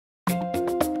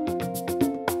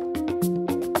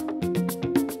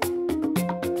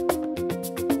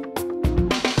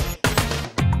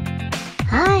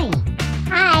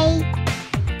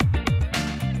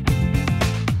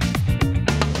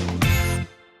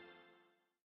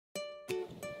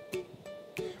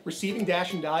Receiving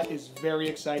Dash and Dot is very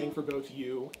exciting for both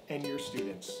you and your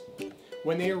students.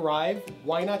 When they arrive,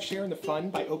 why not share in the fun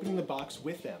by opening the box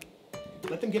with them?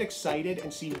 Let them get excited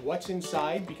and see what's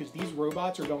inside, because these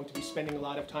robots are going to be spending a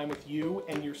lot of time with you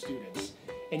and your students.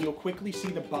 And you'll quickly see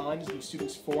the bonds these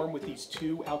students form with these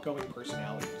two outgoing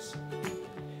personalities.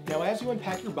 Now, as you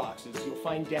unpack your boxes, you'll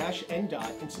find Dash and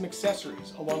Dot and some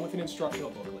accessories along with an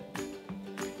instructional booklet.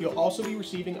 You'll also be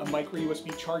receiving a micro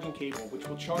USB charging cable which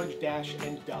will charge Dash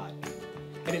and Dot.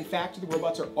 And in fact, the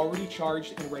robots are already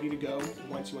charged and ready to go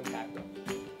once you unpack them.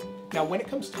 Now, when it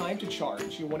comes time to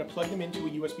charge, you'll want to plug them into a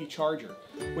USB charger,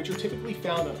 which are typically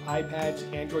found on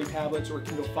iPads, Android tablets, or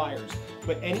Kindle Fires,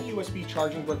 but any USB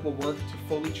charging brick will work to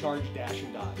fully charge Dash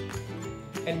and Dot.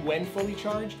 And when fully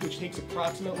charged, which takes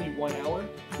approximately 1 hour,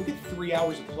 you'll get 3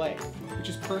 hours of play, which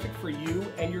is perfect for you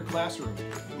and your classroom,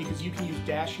 because you can use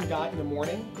Dash and Dot in the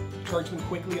morning, charge them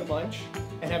quickly at lunch,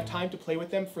 and have time to play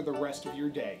with them for the rest of your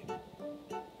day.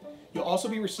 You'll also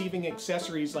be receiving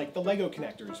accessories like the Lego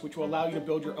connectors, which will allow you to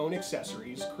build your own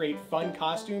accessories, create fun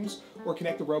costumes, or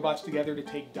connect the robots together to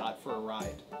take Dot for a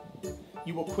ride.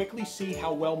 You will quickly see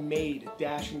how well made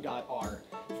Dash and Dot are.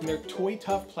 From their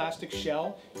toy-tough plastic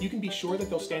shell, you can be sure that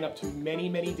they'll stand up to many,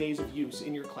 many days of use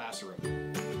in your classroom.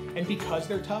 And because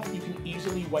they're tough, you can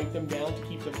easily wipe them down to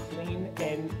keep them clean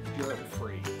and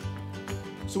germ-free.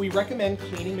 So we recommend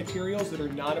cleaning materials that are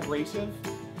non-abrasive,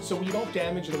 so you don't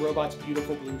damage the robot's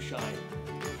beautiful blue shine.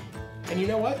 And you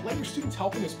know what? Let your students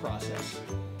help in this process.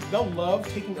 They'll love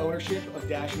taking ownership of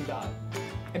Dash and Dot,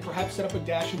 and perhaps set up a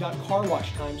Dash and Dot car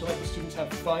wash time to let the students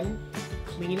have fun,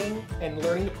 cleaning, and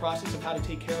learning the process of how to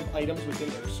take care of items within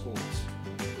their schools.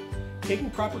 Taking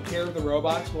proper care of the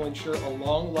robots will ensure a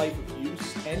long life of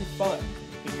use and fun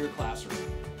in your classroom.